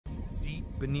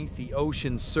Beneath the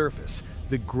ocean's surface,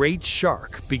 the great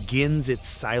shark begins its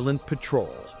silent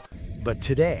patrol. But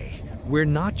today, we're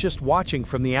not just watching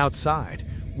from the outside,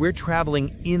 we're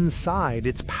traveling inside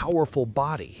its powerful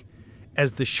body.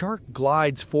 As the shark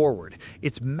glides forward,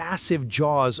 its massive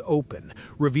jaws open,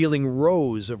 revealing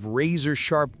rows of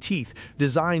razor-sharp teeth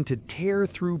designed to tear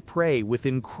through prey with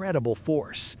incredible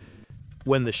force.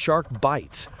 When the shark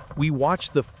bites, we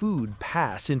watch the food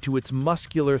pass into its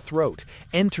muscular throat,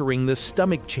 entering the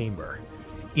stomach chamber.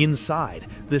 Inside,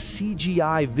 the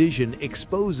CGI vision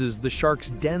exposes the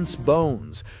shark's dense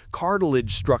bones,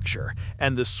 cartilage structure,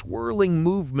 and the swirling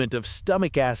movement of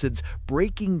stomach acids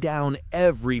breaking down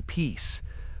every piece.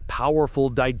 Powerful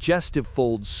digestive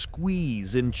folds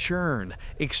squeeze and churn,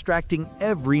 extracting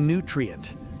every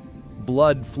nutrient.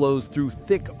 Blood flows through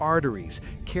thick arteries,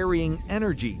 carrying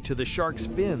energy to the shark's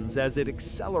fins as it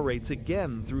accelerates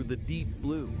again through the deep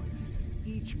blue.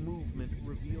 Each movement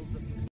reveals